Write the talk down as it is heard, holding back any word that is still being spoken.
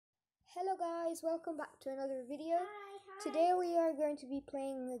Hello guys, welcome back to another video. Hi. Today we are going to be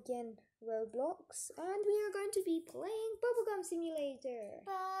playing again Roblox, and we are going to be playing Bubblegum Simulator.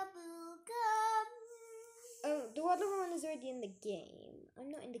 Bubblegum. The other one is already in the game. I'm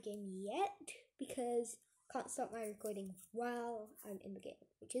not in the game yet because I can't start my recording while I'm in the game,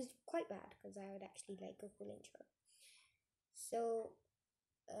 which is quite bad because I would actually like a full intro. So,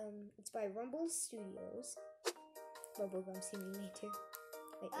 it's by Rumble Studios, Bubblegum Simulator.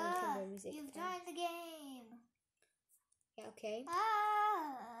 Wait, music You've joined the game. Yeah, okay.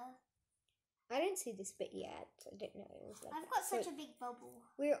 I didn't see this bit yet. I didn't know it was like I've got such a big bubble.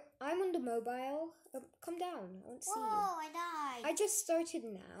 I'm on the mobile. Come down. I want to see you. Whoa, I died. I just started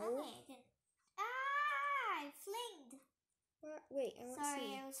now. Okay, I flinged. Wait, I want to see.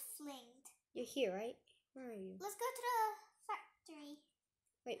 Sorry, I was flinged. You're here, right? Where are you? Let's go to the factory.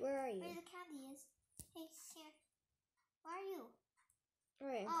 Wait, where are you? Where the candy is. Hey, here. Where are you?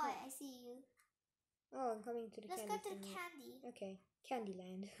 Right, I see you. Oh, I'm coming to the candy. Let's go to the candy. Okay,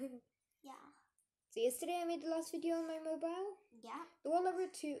 Candyland. Yeah. So yesterday I made the last video on my mobile. Yeah. The world level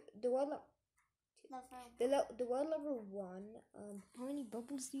 2, the world level 1. How many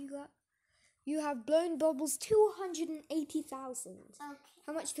bubbles do you got? You have blown bubbles 280,000. Okay.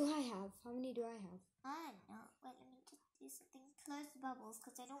 How much do I have? How many do I have? I don't know. Wait, let me just do something. Close the bubbles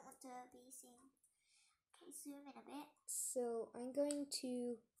because I don't want to be seen. Okay, zoom in a bit. So I'm going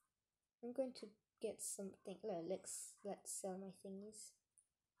to get something. Let's sell my thingies.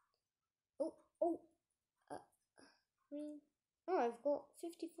 I've got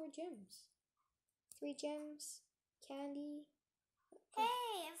 54 gems. 3 gems, candy.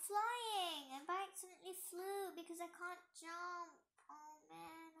 Hey, I'm flying! I accidentally flew because I can't jump. Oh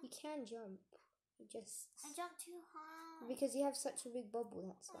man. You can jump. I jumped too high. Because you have such a big bubble,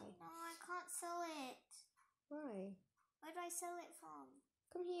 that's why. No, I can't sell it. Why? Where do I sell it from?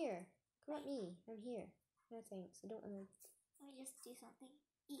 Come here. Come at me. I'm here. No thanks. I don't want to. Let me just do something.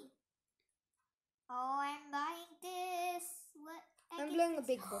 Eat. Oh, I'm buying this. What? I'm blowing a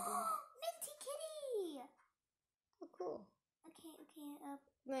big bubble. Minty kitty. Oh, cool. Okay.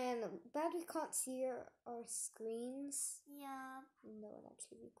 Man, bad we can't see our screens. Yeah. No, that'd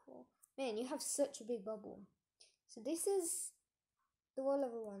actually be cool. Man, you have such a big bubble. So this is the world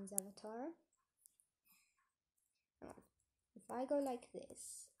level 1's avatar. If I go like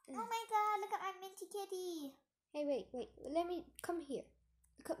this. Oh my god, look at my minty kitty. Hey, wait. Let me come here.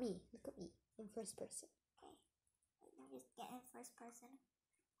 Look at me. In first person. Okay. Wait, let me just get in first person.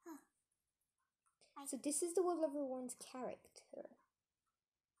 Huh. So this is the world level 1's character.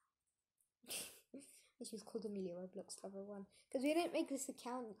 I just called Amelia Roblox level 1. Because we didn't make this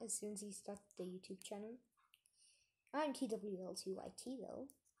account as soon as he started the YouTube channel. I'm TWL2YT though.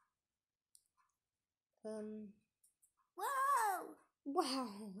 Whoa! Wow!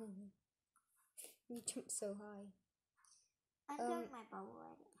 You jumped so high. I'm blowing my bubble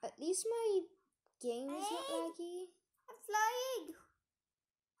already. At least my game is not laggy. I'm flying!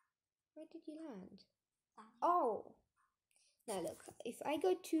 Where did you land? Down. Oh! Now look, if I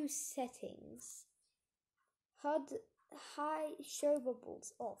go to settings, HUD high show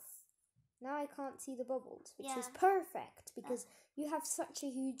bubbles off. Now I can't see the bubbles, which is perfect because you have such a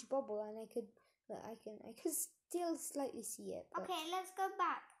huge bubble, and I could still slightly see it. But okay, let's go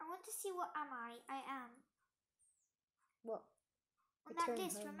back. I want to see what am I. I am. What? On that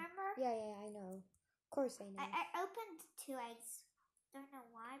disc, remember? Yeah, I know. Of course I know. I opened 2 eggs. Don't know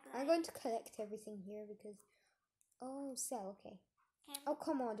why, but I'm going to collect everything here because. Oh, sell. Okay. Oh,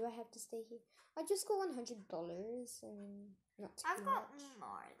 come on. Do I have to stay here? I just got $100. I mean, not too much. I've got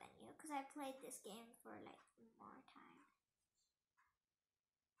more than you because I played this game for like more time.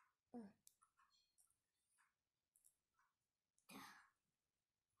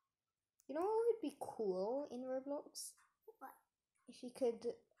 You know what would be cool in Roblox? What? If you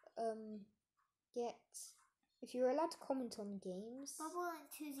could if you were allowed to comment on games. Bubble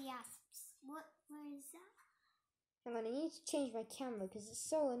enthusiasts. Where is that? Hang on, I need to change my camera because it's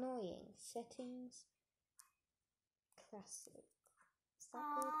so annoying. Settings. Classic. Is that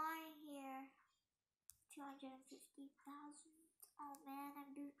good? I hear 250,000. Oh man,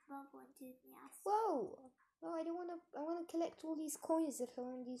 I'm bubble enthusiast. Whoa! No, I don't want to. I want to collect all these coins that are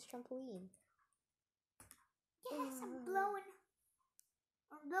on these trampoline. Yes, I'm blowing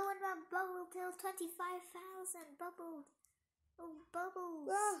my bubble till 25,000 bubbled. Oh, bubbles!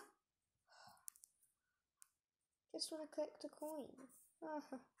 Ah. Just want to collect a coin. Oh,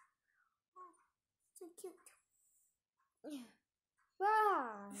 so cute. Yeah.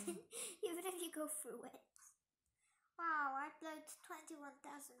 Wow! Even if you go through it. Wow, I blowed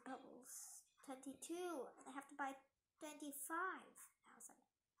 21,000 bubbles. 22, and I have to buy 25,000.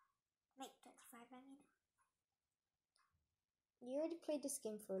 I mean. You already played this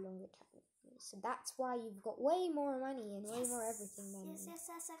game for a longer time, so that's why you've got way more money and way more everything than me. Yes,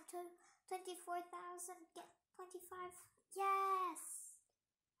 I'm 24,000, get 25. Yes!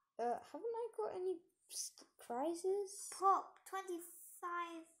 Haven't I got any prizes? Pop,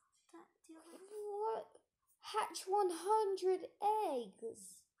 25. What? Hatch 100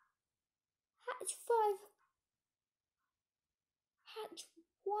 eggs. Hatch 5. Hatch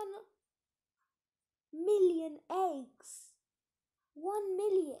 1,000,000 eggs.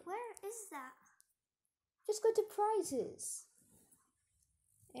 1,000,000. Where is that? Just go to prizes.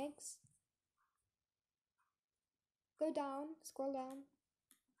 Eggs. Go down. Scroll down.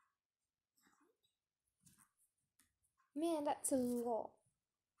 Man, that's a lot.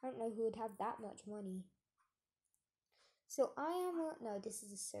 I don't know who would have that much money. So I am no, this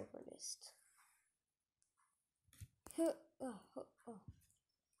is a server list.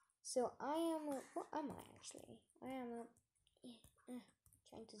 So I am what am I actually? I am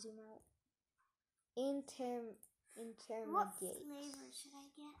trying to zoom out. Intermediate. What flavor should I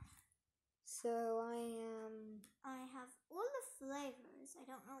get? So I have all the flavors. I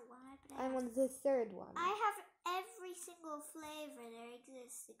don't know why, but I'm on the third one. I have every single flavor there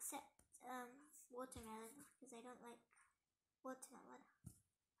exists except watermelon because I don't like watermelon.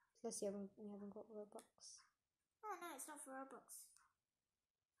 Plus we haven't got Roblox. Oh no, it's not for Roblox.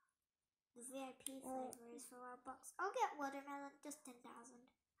 The VIP flavor is for Roblox. I'll get watermelon, just 10,000.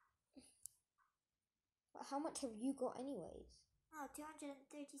 But how much have you got anyways? Oh,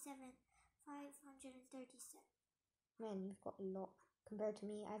 237, 537. Man, you've got a lot compared to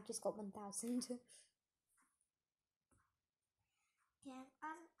me. I've just got 1,000. Yeah,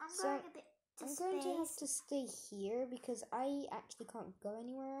 I'm going a bit to space. I'm going to have to stay here because I actually can't go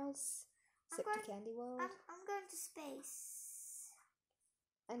anywhere else except to Candy World. I'm going to space.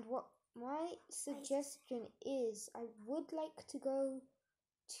 And what my suggestion is, I would like to go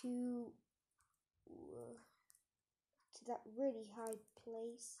to that really high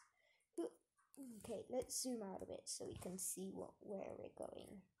place. Okay, let's zoom out a bit so we can see where we're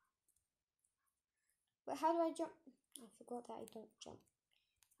going. But how do I jump? I forgot that I don't jump.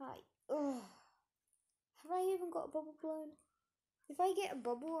 Hi. Ugh. Have I even got a bubble blown? If I get a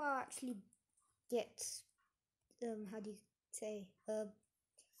bubble, I'll actually get how do you say?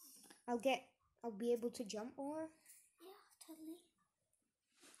 I'll be able to jump more. Yeah, totally.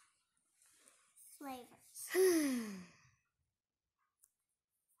 Flavors.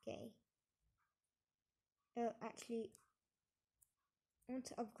 Okay. Actually, I want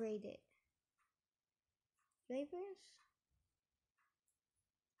to upgrade it. Flavors?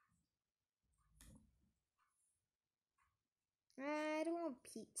 I don't want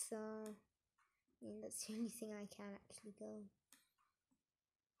pizza. I mean, that's the only thing I can actually go.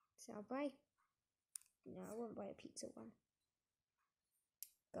 So I'll buy. No, I won't buy a pizza one.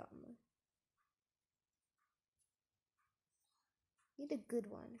 Gum. Need a good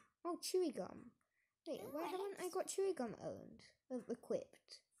one. Oh, chewy gum. Wait, why haven't I got chewy gum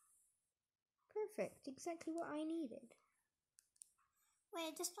equipped? Perfect, exactly what I needed. Wait,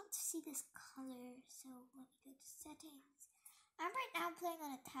 I just want to see this color, so let me go to settings. I'm right now playing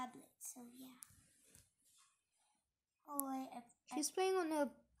on a tablet, so yeah. Oh wait, she's playing on an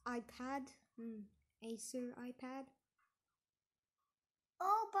iPad. Acer iPad.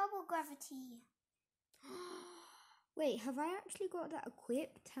 Oh, bubble gravity. Wait, have I actually got that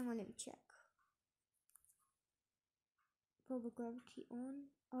equipped? Hang on, let me check. Bubble gravity on.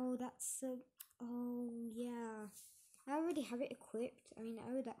 Oh, that's so. Oh, yeah. I already have it equipped. I mean,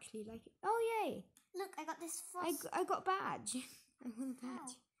 I would actually like it. Oh, yay! Look, I got this frost. I got a badge. I want a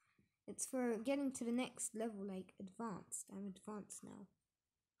badge. Oh. It's for getting to the next level, like advanced. I'm advanced now.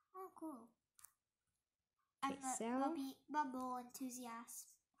 Oh, cool. Okay, I'm a bubble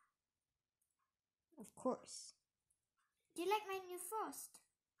enthusiast. Of course. Do you like my new frost?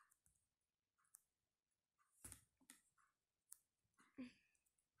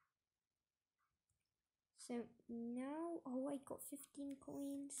 So now, oh, I got 15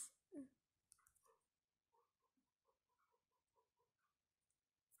 coins.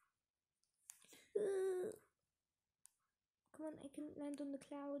 Come on, I can land on the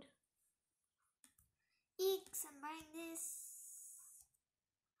cloud. Eeks, I'm buying this.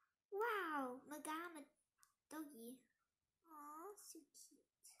 Wow, Magama doggy. Aw, so cute.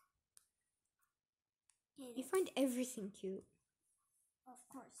 Okay, you find everything cute. Of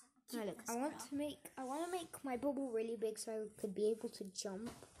course. Now look, I want to make my bubble really big so I could be able to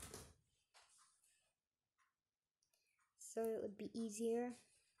jump. So it would be easier.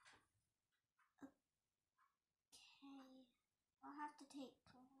 Okay, I'll have to take.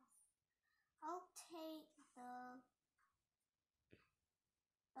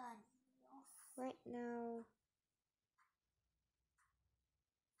 right now.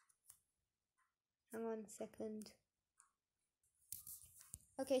 Hang on a second.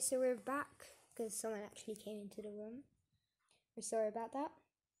 Okay, so we're back because someone actually came into the room. We're sorry about that.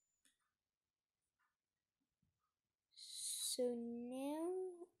 So now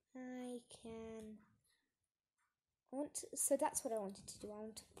so that's what I wanted to do. I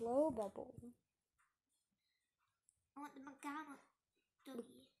want to blow a bubble. I want the magama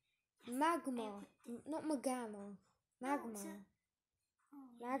doggy. Magma, not magama. Magma.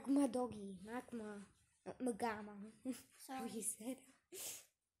 Magma doggy. Magma. Not magama. Sorry. You said.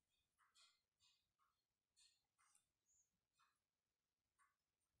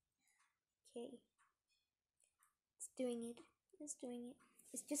 Okay. It's doing it. It's doing it.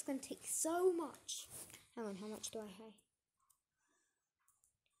 It's just gonna take so much. Hang on, how much do I have?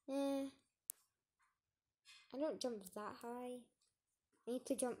 I don't jump that high. I need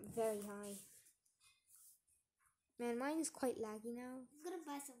to jump very high. Man, mine is quite laggy now. I'm gonna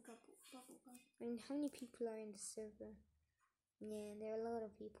buy some bubble gum. I mean, how many people are in the server? Yeah, there are a lot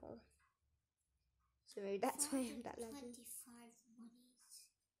of people. So maybe that's why I'm that laggy. 25 monies.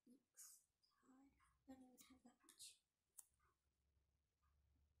 I don't even have that much.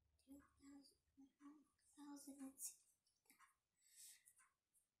 2,000.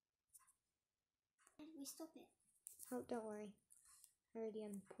 Why did we stop it? Oh, don't worry. I already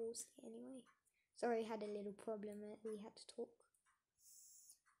unpaused it anyway. Sorry, I had a little problem. We had to talk.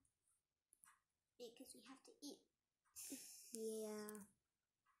 Because we have to eat. Yeah.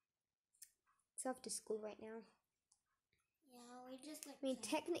 It's after school right now. Yeah, we just like. I mean,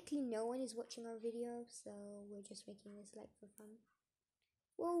 technically, no one is watching our video, so we're just making this like for fun.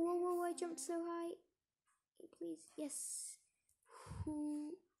 Whoa, whoa, whoa! I jumped so high. Please, yes.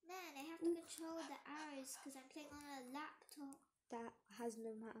 Who? Man, I have to control the arrows because I'm playing on a laptop that has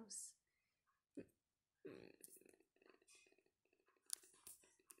no mouse.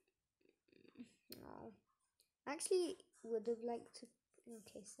 No. Actually, would have liked to.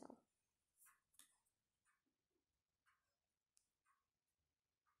 Okay, so.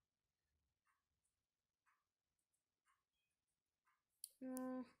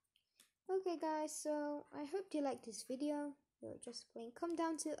 Okay, guys. So I hope you liked this video. You're just playing. Come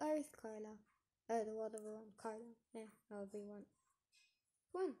down to Earth, Carla. The world of one, Carla. Yeah, however you want.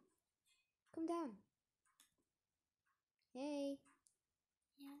 Come on. Come down. Hey.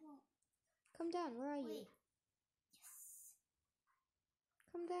 Yeah, what? Come down. Where are you? Yes.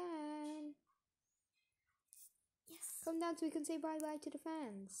 Come down. Yes. Come down so we can say bye-bye to the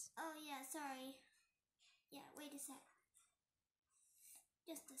fans. Oh, yeah, sorry. Yeah, wait a sec.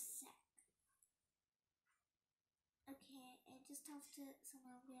 Just a sec. Okay, I just have to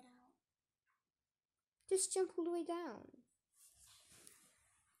somehow get out. Just jump all the way down.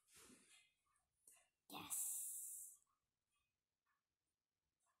 Yes.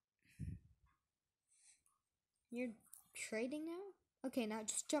 You're trading now? Okay, now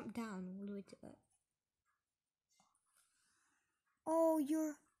just jump down all the way to that. Oh,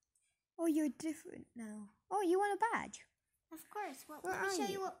 you're different now. Oh, you want a badge? Of course. Well, Where let me are show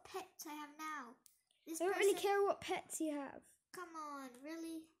you? you what pets I have now. I don't really care what pets you have. Come on,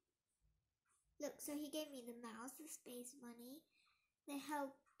 really? Look, so he gave me the mouse, the space bunny, the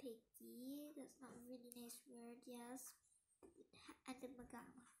help piggy. That's not a really nice word, yes. And the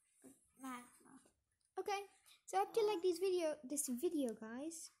magma. Okay, so I hope you like this video,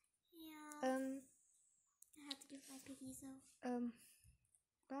 guys. Yeah. I have to give my piggies though.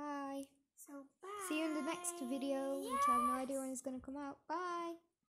 Bye. So bye. See you in the next video, which I have no idea when it's gonna come out. Bye.